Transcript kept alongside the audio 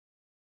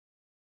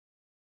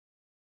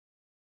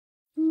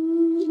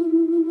More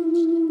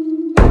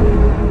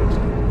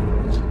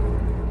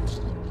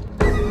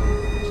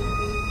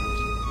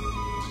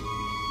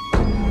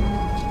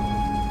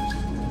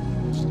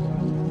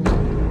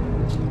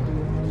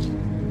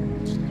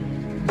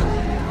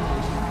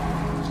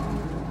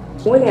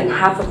than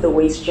half of the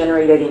waste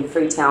generated in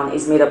Freetown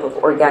is made up of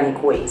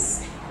organic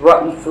waste,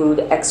 rotten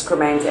food,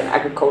 excrement, and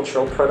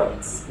agricultural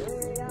products.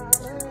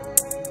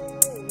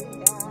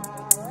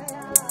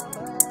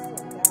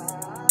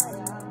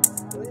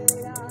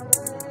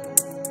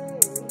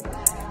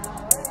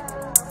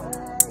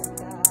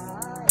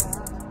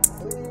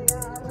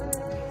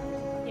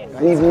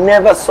 We've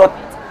never sought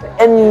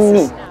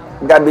any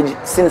garbage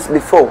since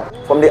before,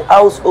 from the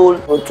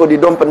household to the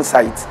dumping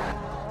site.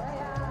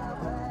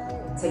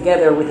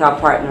 Together with our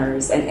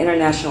partners and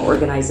international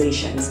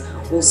organizations,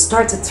 we'll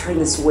start to turn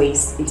this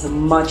waste into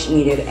much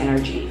needed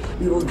energy.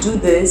 We will do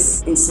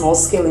this in small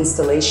scale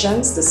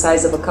installations the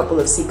size of a couple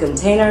of sea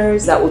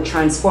containers that will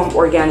transform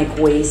organic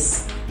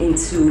waste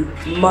into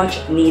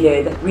much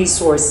needed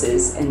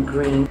resources and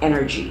green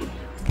energy.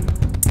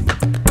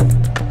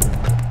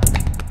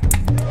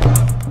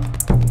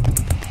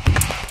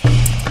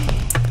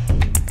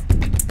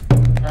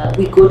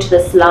 We go to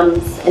the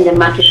slums and the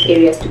market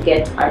areas to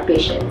get our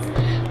patients.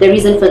 The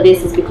reason for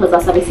this is because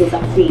our services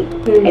are free,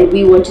 and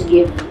we want to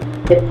give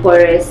the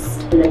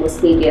poorest and the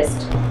most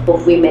neediest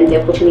of women the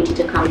opportunity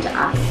to come to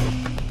us.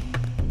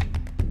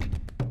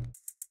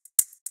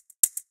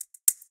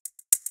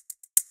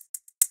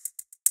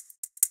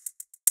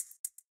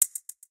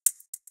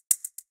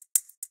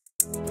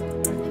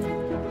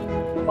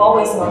 We've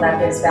always known that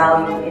there's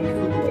value in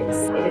food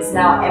waste. It is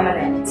now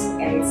eminent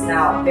and it's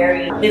now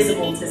very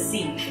visible to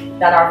see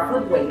that our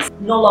food waste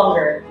no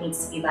longer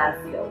needs to be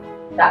landfill.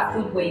 That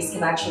food waste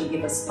can actually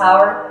give us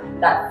power,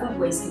 that food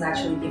waste can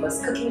actually give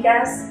us cooking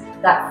gas,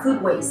 that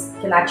food waste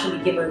can actually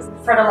give us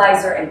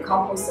fertilizer and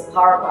compost to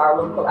power up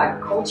our local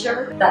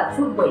agriculture, that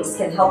food waste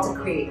can help to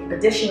create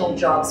additional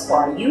jobs for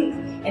our youth,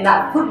 and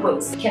that food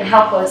waste can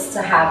help us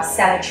to have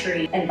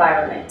sanitary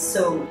environment.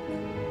 So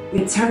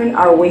we turn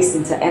our waste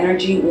into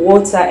energy,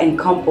 water, and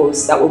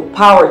compost that will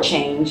power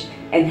change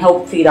and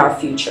help feed our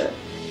future.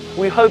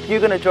 We hope you're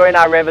going to join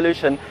our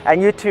revolution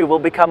and you too will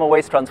become a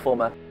waste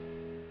transformer.